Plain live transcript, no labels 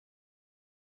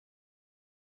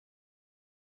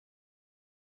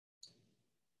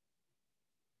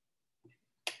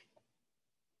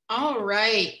All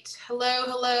right.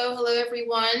 Hello,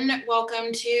 everyone.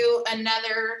 Welcome to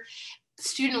another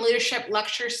student leadership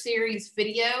lecture series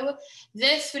video.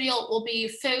 This video will be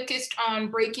focused on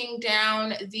breaking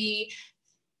down the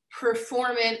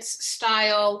performance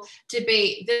style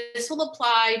debate. This will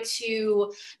apply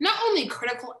to not only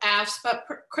critical asks, but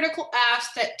critical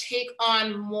asks that take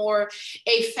on more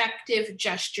effective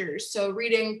gestures. So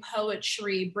reading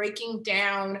poetry, breaking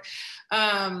down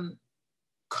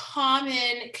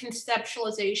common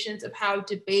conceptualizations of how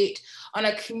debate on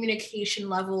a communication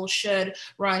level should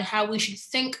run, how we should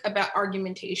think about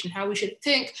argumentation, how we should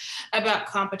think about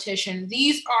competition.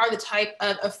 These are the type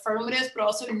of affirmative but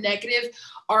also negative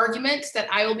arguments that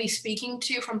I will be speaking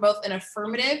to from both an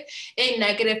affirmative and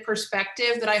negative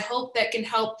perspective that I hope that can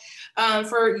help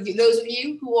for those of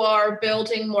you who are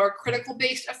building more critical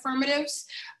based affirmatives,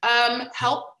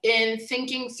 help in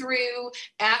thinking through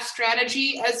ask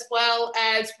strategy, as well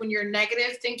as when you're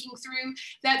negative thinking through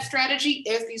that strategy,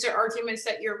 if these are arguments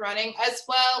that you're running, as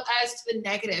well as to the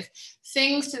negative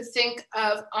things to think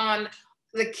of on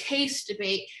the case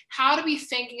debate, how to be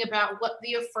thinking about what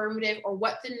the affirmative or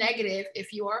what the negative,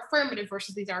 if you are affirmative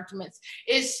versus these arguments,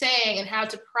 is saying, and how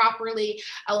to properly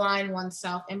align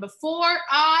oneself. And before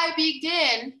I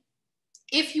begin,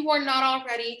 if you are not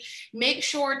already, make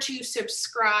sure to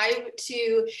subscribe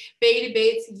to Bay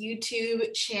Debate's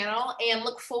YouTube channel and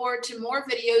look forward to more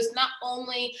videos, not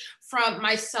only from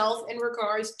myself in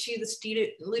regards to the Student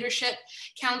Leadership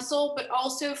Council, but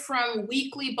also from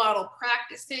weekly bottle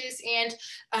practices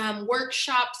and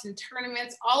workshops and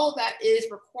tournaments. All of that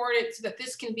is recorded so that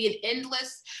this can be an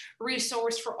endless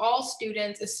resource for all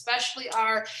students, especially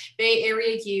our Bay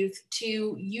Area youth,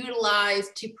 to utilize,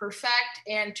 to perfect,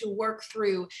 and to work through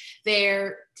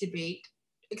their debate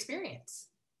experience.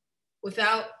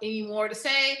 Without any more to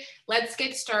say, let's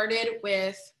get started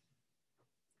with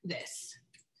this.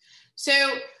 So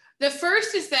the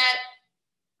first is that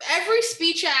every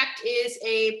speech act is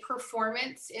a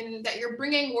performance, in that you're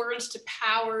bringing words to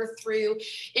power through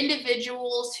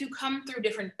individuals who come through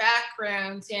different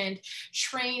backgrounds and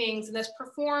trainings, and that's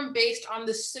performed based on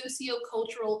the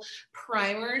sociocultural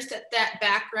primers that that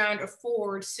background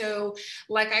affords. So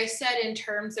like I said, in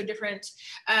terms of different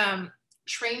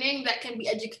training, that can be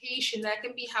education, that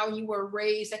can be how you were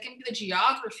raised, that can be the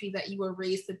geography that you were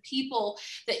raised, the people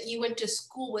that you went to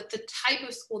school with, the type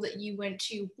of school that you went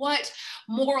to, what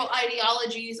moral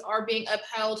ideologies are being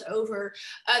upheld over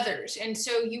others. And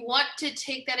so you want to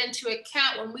take that into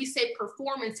account. When we say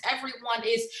performance, everyone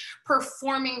is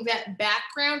performing that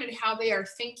background and how they are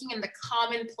thinking and the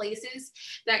common places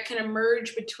that can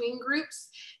emerge between groups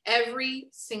every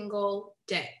single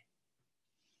day.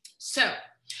 So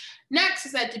next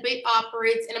is that debate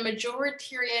operates in a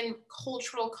majoritarian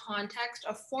cultural context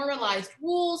of formalized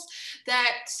rules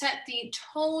that set the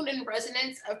tone and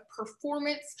resonance of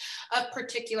performance of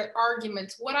particular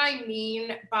arguments. What I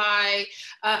mean by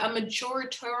a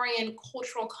majoritarian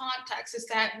cultural context is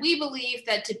that we believe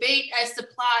that debate as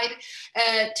supplied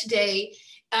today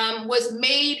was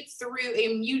made through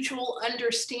a mutual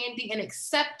understanding and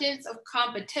acceptance of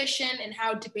competition and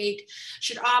how debate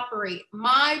should operate.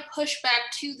 My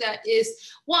pushback to that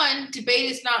is, one,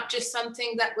 debate is not just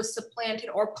something that was supplanted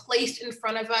or placed in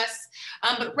front of us,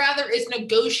 but rather is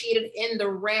negotiated in the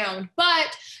round.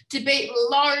 But debate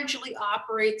largely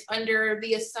operates under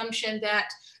the assumption that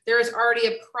there is already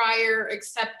a prior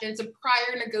acceptance, a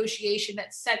prior negotiation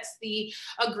that sets the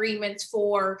agreements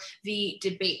for the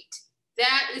debate.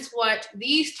 That is what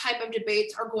these type of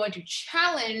debates are going to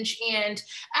challenge and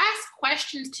ask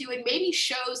questions to, and maybe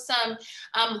show some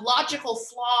logical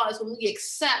flaws when we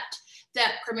accept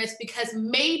that premise, because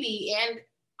maybe, and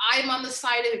I'm on the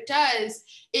side of it does,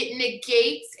 it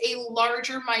negates a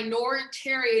larger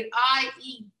minoritarian,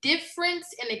 i.e.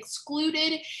 difference and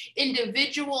excluded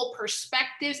individual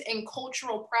perspectives and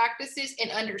cultural practices and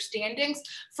understandings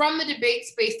from the debate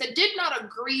space that did not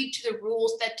agree to the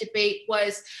rules that debate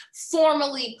was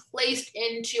formally placed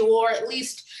into, or at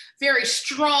least very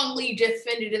strongly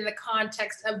defended in the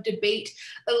context of debate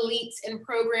elites and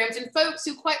programs and folks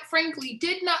who, quite frankly,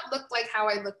 did not look like how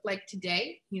I look like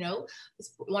today, you know,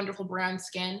 this wonderful brown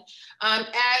skin,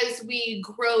 as we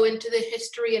grow into the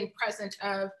history and present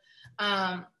of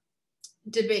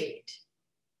debate.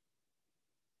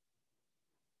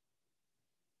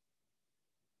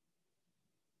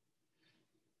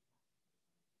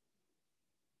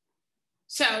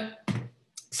 So,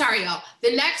 sorry, y'all.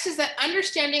 The next is that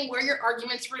understanding where your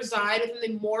arguments reside within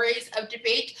the mores of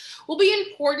debate will be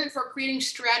important for creating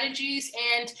strategies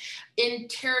and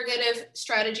interrogative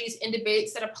strategies in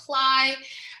debates that apply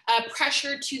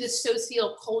pressure to the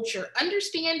socioculture.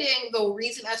 Understanding the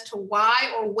reason as to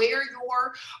why or where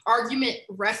your argument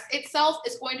rests itself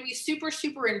is going to be super,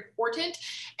 super important,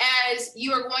 as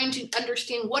you are going to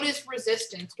understand what is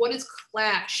resistance, what is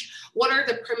clash, what are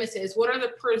the premises, what are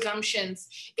the presumptions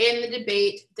in the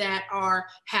debate that are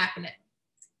happening.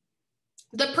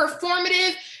 The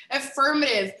performative,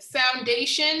 affirmative,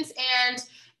 foundations and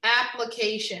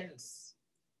applications.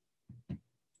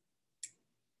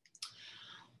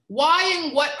 Why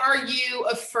and what are you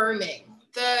affirming?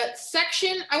 The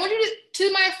section, I want you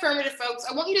to my affirmative folks,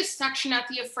 I want you to section out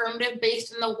the affirmative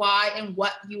based on the why and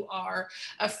what you are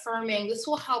affirming. This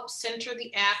will help center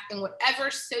the act in whatever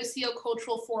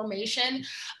sociocultural formation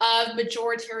of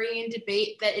majoritarian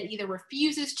debate that it either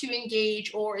refuses to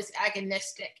engage or is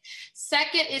agonistic.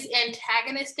 Second is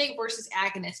antagonistic versus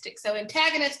agonistic. So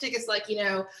antagonistic is like,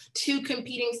 two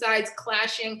competing sides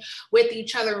clashing with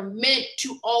each other, meant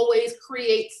to always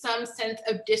create some sense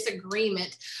of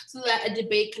disagreement so that a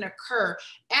debate can occur.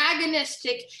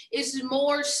 Agonistic is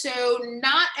more so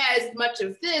not as much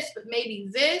of this, but maybe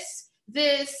this,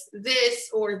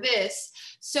 or this.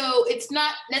 So it's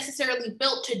not necessarily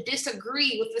built to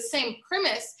disagree with the same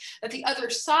premise that the other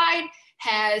side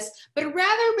has, but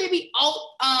rather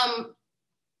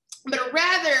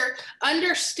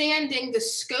understanding the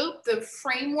scope, the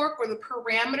framework, or the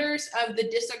parameters of the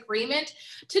disagreement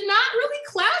to not really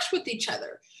clash with each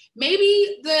other.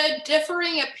 Maybe the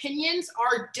differing opinions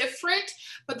are different,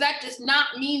 but that does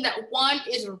not mean that one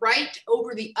is right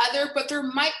over the other, but there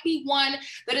might be one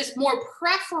that is more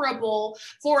preferable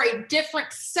for a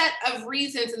different set of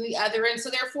reasons than the other. And so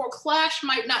therefore clash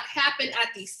might not happen at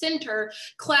the center.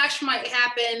 Clash might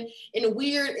happen in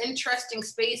weird, interesting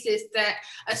spaces that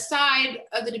a side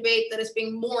of the debate that is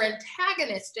being more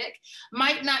antagonistic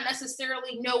might not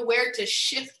necessarily know where to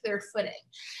shift their footing.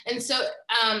 And so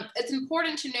it's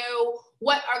important to know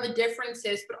what are the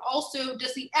differences, but also,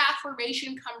 does the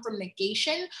affirmation come from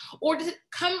negation, or does it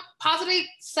posit a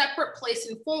separate place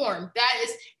and form? That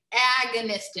is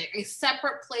agonistic, a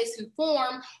separate place and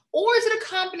form, or is it a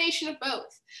combination of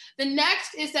both? The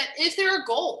next is that, is there a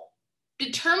goal?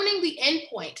 Determining the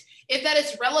endpoint, if that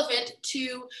is relevant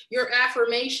to your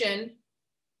affirmation,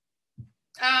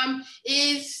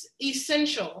 is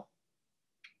essential.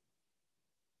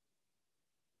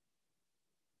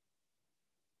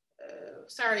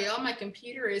 Sorry, y'all, my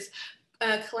computer is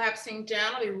collapsing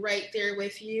down. I'll be right there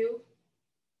with you.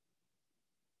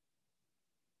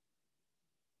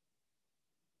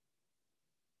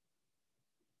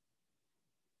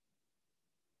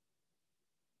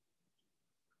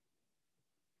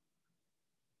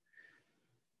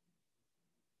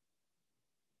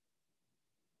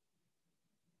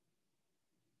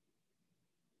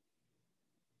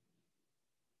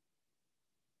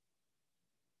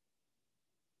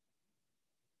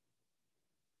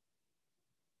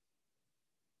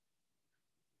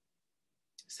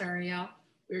 Sorry, y'all.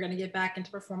 We're going to get back into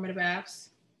performative apps.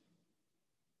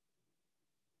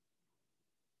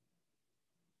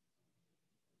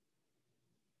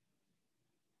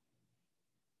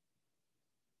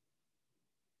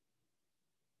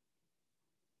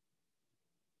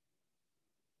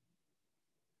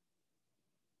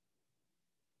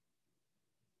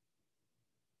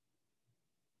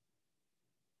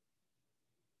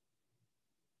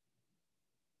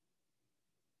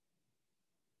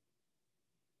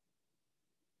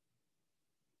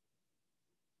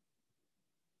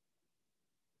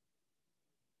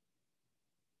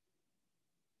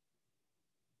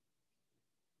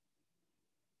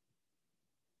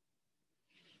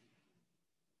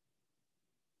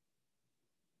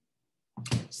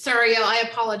 Sorry, y'all, I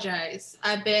apologize.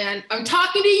 I'm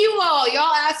talking to you all.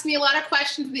 Y'all asked me a lot of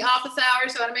questions in the office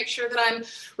hours, so I want to make sure that I'm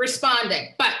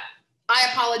responding, but I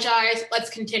apologize. Let's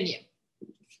continue.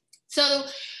 So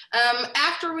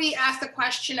after we ask the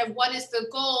question of what is the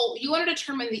goal, you want to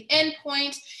determine the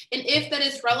endpoint and if that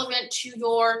is relevant to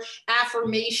your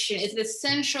affirmation. Is it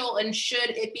essential, and should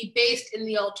it be based in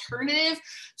the alternative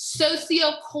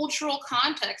sociocultural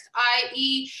context,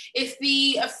 i.e. if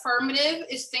the affirmative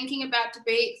is thinking about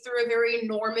debate through a very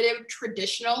normative,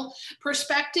 traditional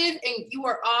perspective, and you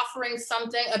are offering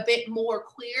something a bit more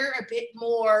clear, a bit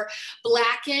more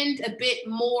blackened, a bit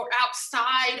more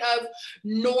outside of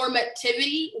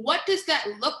normativity, what does that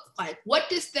look like? What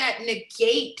does that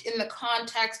negate in the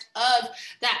context of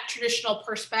that traditional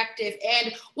perspective?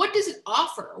 And what does it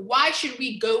offer? Why should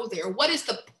we go there? What is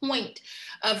the point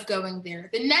of going there?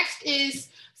 The next is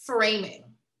framing.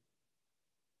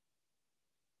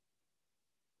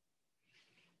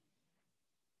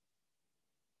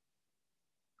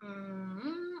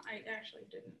 I actually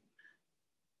didn't.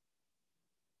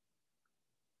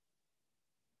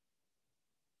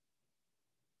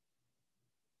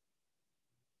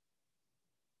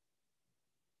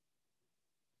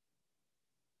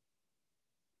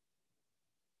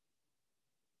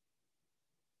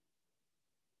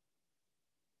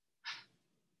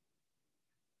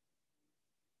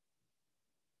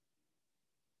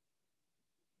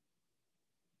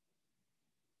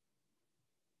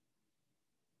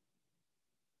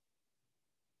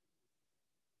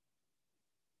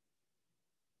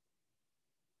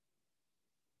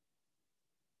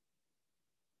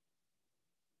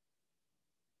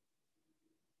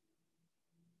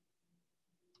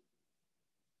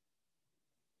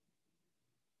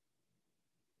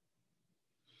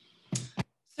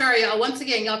 Sorry, y'all. Once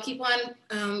again, y'all keep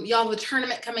on, y'all have a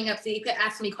tournament coming up, so you could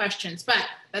ask me questions, but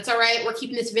that's all right. We're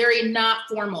keeping this very not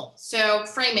formal. So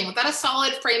framing, without a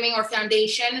solid framing or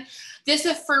foundation, this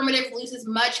affirmative loses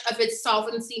much of its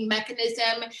solvency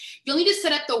mechanism. You'll need to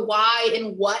set up the why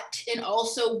and what, and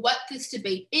also what this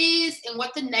debate is and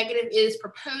what the negative is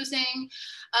proposing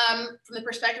from the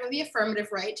perspective of the affirmative,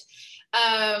 right?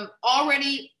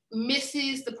 Already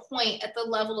misses the point at the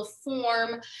level of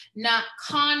form, not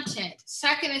content.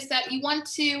 Second is that you want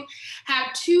to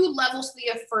have two levels to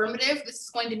the affirmative. This is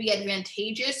going to be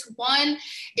advantageous. One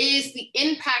is the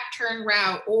impact turn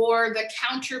route, or the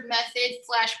counter method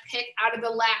 / pick out of the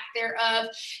lack thereof,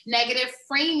 negative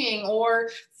framing, or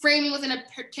framing within a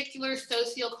particular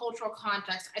sociocultural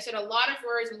context. I said a lot of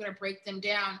words, I'm going to break them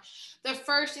down. The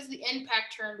first is the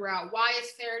impact turn route. Why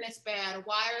is fairness bad?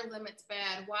 Why are limits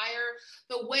bad? Why are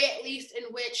the way, at least in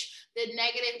which the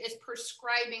negative is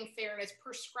prescribing fairness,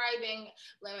 prescribing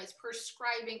limits,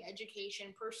 prescribing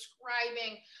education,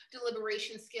 prescribing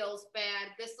deliberation skills bad?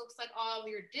 This looks like all of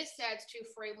your disadds to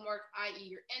framework, i.e.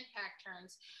 your impact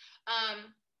turns.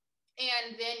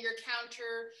 And then your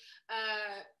counter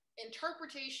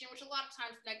interpretation, which a lot of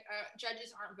times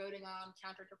judges aren't voting on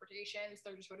counter interpretations,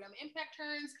 they're just voting on the impact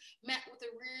turns, met with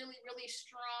a really, really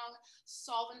strong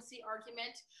solvency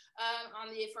argument on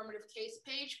the affirmative case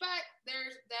page, but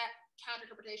there's that counter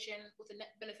interpretation with the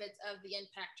net benefits of the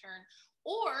impact turn.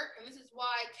 Or, and this is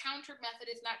why counter method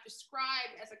is not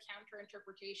described as a counter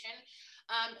interpretation,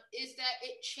 is that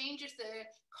it changes the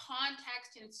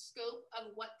context and scope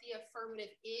of what the affirmative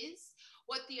is,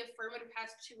 what the affirmative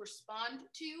has to respond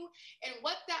to, and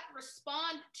what that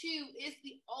respond to is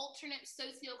the alternate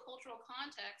sociocultural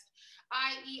context,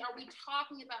 i.e. are we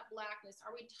talking about Blackness?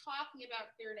 Are we talking about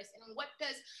fairness? And what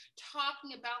does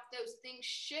talking about those things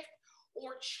shift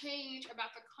or change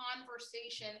about the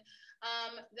conversation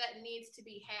that needs to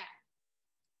be had?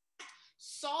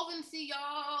 Solvency,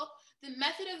 y'all. The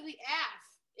method of the AF.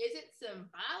 Is it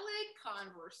symbolic,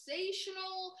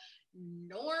 conversational,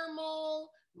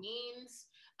 normal, means?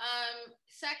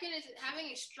 Second is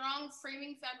having a strong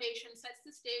framing foundation sets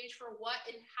the stage for what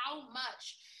and how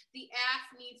much the AF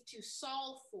needs to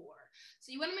solve for.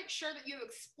 So you want to make sure that you have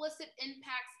explicit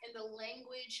impacts in the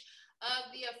language of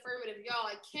the affirmative. Y'all,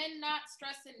 I cannot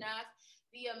stress enough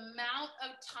the amount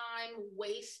of time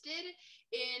wasted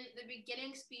in the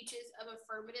beginning speeches of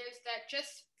affirmatives that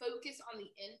just focus on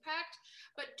the impact,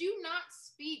 but do not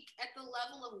speak at the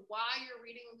level of why you're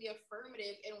reading the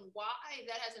affirmative and why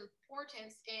that has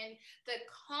importance in the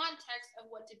context of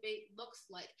what debate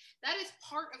looks like. That is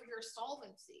part of your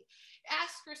solvency.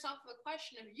 Ask yourself the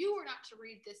question, if you were not to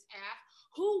read this AF,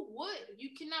 who would?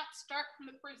 You cannot start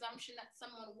from the presumption that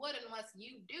someone would unless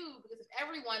you do, because if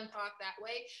everyone thought that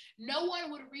way, no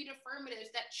one would read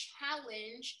affirmatives that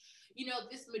challenge, you know,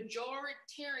 this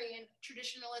majoritarian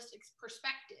traditionalistic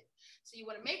perspective. So you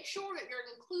want to make sure that you're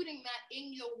including that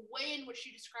in the way in which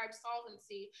you describe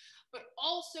solvency, but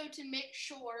also to make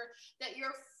sure that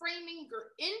you're framing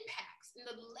your impacts in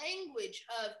the language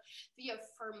of the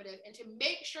affirmative, and to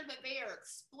make sure that they are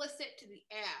explicit to the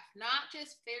AF, not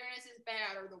just fairness is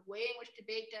bad or the way in which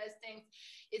debate does things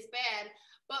is bad,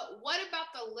 but what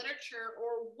about the literature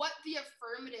or what the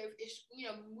affirmative is, you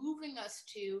know, moving us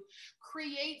to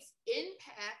creates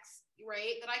impacts,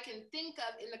 right, that I can think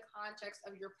of in the context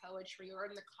of your poetry, or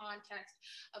in the context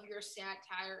of your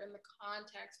satire, in the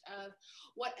context of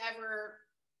whatever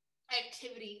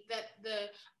activity that the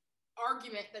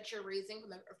argument that you're raising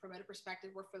from the affirmative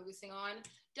perspective we're focusing on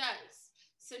does.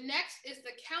 So next is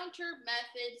the counter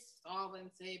method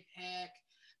solvency pick.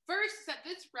 First is that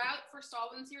this route for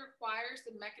solvency requires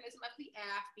the mechanism of the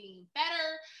AF being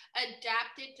better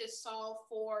adapted to solve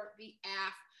for the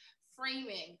AF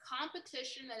framing.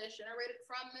 Competition that is generated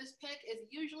from this pick is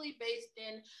usually based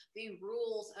in the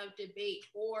rules of debate,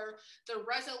 or the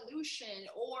resolution,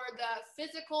 or the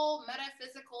physical,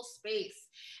 metaphysical space.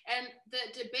 And the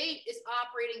debate is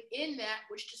operating in that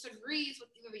which disagrees with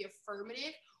either the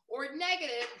affirmative or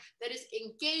negative that is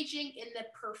engaging in the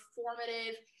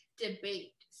performative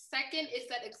debate. Second is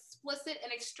that explicit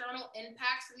and external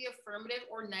impacts of the affirmative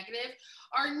or negative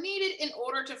are needed in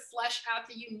order to flesh out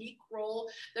the unique role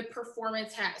the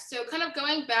performance has. So kind of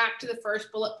going back to the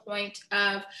first bullet point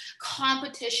of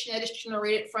competition that is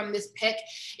generated from this pick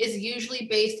is usually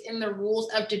based in the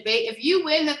rules of debate. If you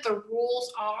win that the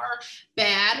rules are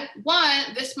bad,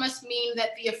 one, this must mean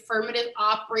that the affirmative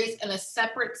operates in a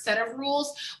separate set of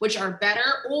rules, which are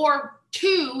better, or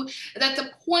two, that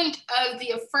the point of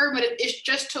the affirmative is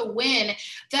just to win,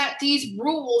 that these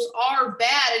rules are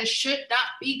bad and should not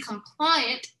be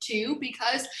compliant to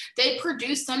because they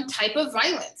produce some type of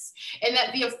violence, and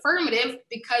that the affirmative,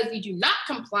 because you do not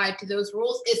comply to those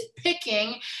rules, is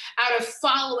picking out of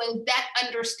following that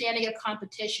understanding of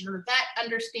competition or that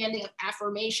understanding of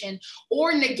affirmation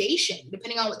or negation,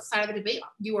 depending on what side of the debate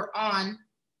you are on,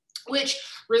 which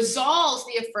resolves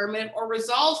the affirmative or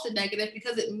resolves the negative,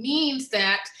 because it means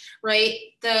that, right,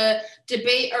 the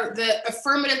debate or the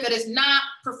affirmative that is not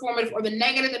performative or the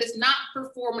negative that is not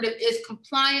performative is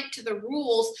compliant to the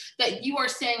rules that you are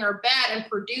saying are bad and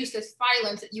produce this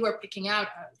violence that you are picking out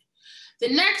of. The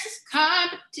next is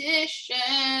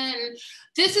competition.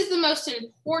 This is the most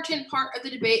important part of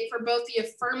the debate for both the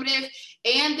affirmative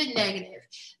and the negative.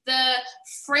 The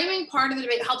framing part of the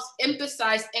debate helps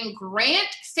emphasize and grant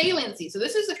saliency. So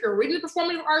this is if you're reading the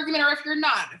performative argument or if you're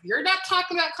not. If you're not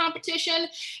talking about competition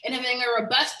and having a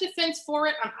robust defense for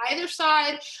it on either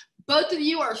side, both of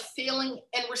you are failing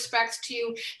in respects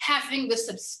to having the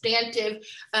substantive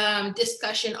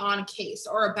discussion on a case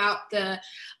or about the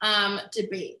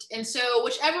debate. And so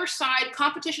whichever side,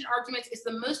 competition arguments is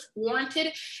the most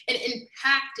warranted and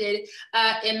impacted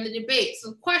in the debate.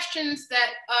 Some questions that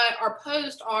are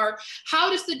posed are, how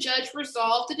does the judge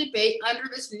resolve the debate under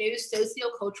this new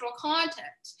sociocultural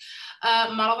context?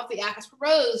 Model that the AF has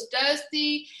proposed. Does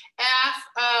the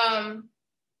AF,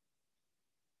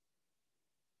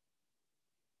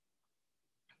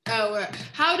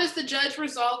 how does the judge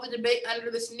resolve the debate under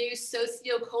this new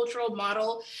sociocultural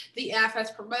model the AF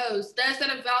has proposed? Does that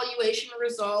evaluation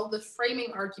resolve the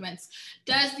framing arguments?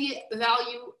 Does the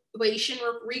evaluation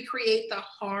recreate the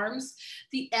harms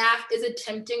the AF is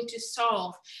attempting to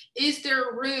solve? Is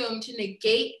there room to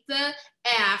negate the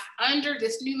AF under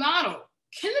this new model?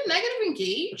 Can the negative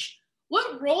engage?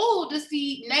 What role does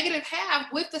the negative have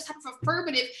with this type of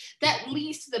affirmative that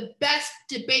leads to the best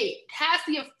debate? Has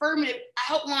the affirmative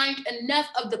outlined enough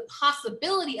of the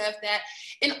possibility of that?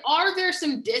 And are there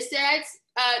some disads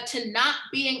to not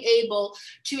being able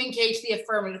to engage the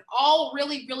affirmative? All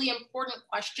really, really important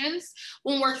questions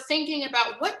when we're thinking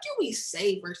about what do we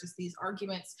say versus these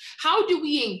arguments? How do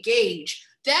we engage?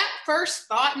 That first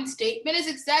thought and statement is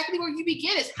exactly where you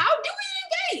begin, is how do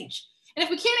we engage? And if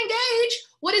we can't engage,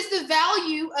 what is the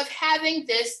value of having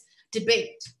this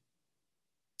debate?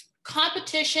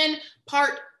 Competition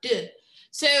part 2.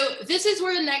 So this is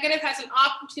where the negative has an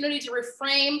opportunity to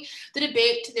reframe the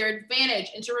debate to their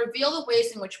advantage and to reveal the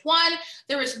ways in which, one,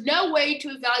 there is no way to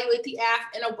evaluate the AF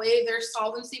in a way their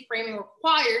solvency framing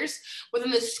requires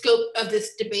within the scope of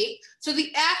this debate. So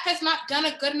the AF has not done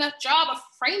a good enough job of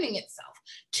framing itself.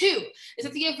 2 is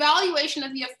that the evaluation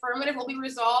of the affirmative will be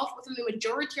resolved within the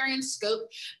majoritarian scope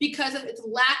because of its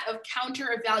lack of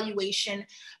counter-evaluation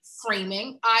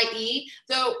framing, i.e.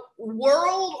 the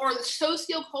world or the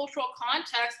sociocultural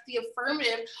context the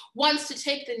affirmative wants to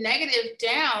take the negative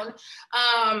down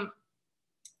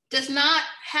does not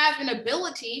have an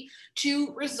ability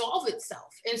to resolve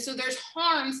itself. And so there's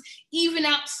harms even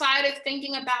outside of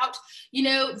thinking about, you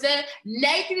know, the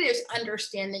negatives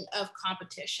understanding of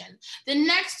competition. The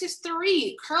next is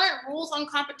 3, current rules on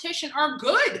competition are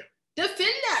good. Defend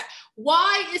that.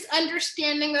 Why is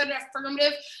understanding that an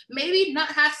affirmative maybe not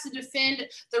has to defend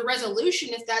the resolution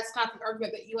if that's not the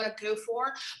argument that you want to go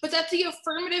for, but that the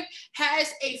affirmative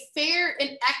has a fair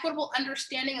and equitable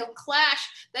understanding of clash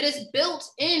that is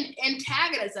built in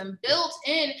antagonism, built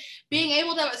in being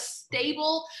able to have a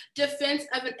stable defense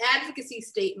of an advocacy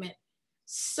statement,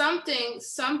 something,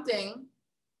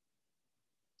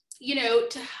 you know,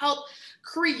 to help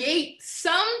create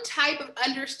some type of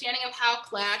understanding of how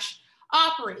clash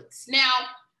operates. Now,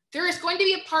 there is going to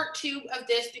be a part 2 of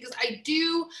this because I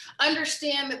do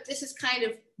understand that this is kind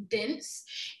of dense,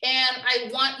 and I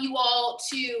want you all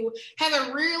to have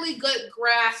a really good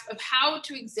grasp of how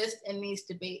to exist in these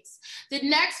debates. The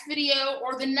next video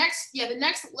or the next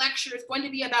lecture is going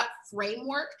to be about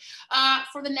framework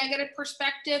for the negative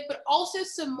perspective, but also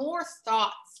some more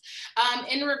thoughts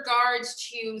in regards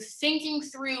to thinking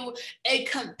through a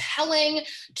compelling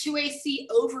 2AC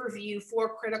overview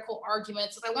for critical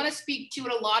arguments. I want to speak to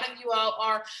what a lot of you all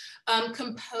are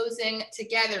composing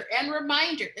together. And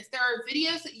reminder, if there are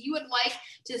videos that you would like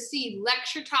to see,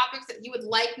 lecture topics that you would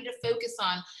like me to focus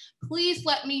on, please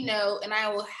let me know and I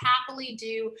will happily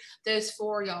do those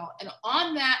for y'all. And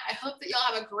on that, I hope that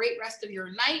y'all have a great rest of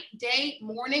your night, day,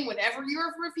 morning, whenever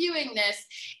you're reviewing this.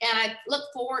 And I look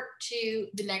forward to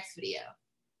the next video.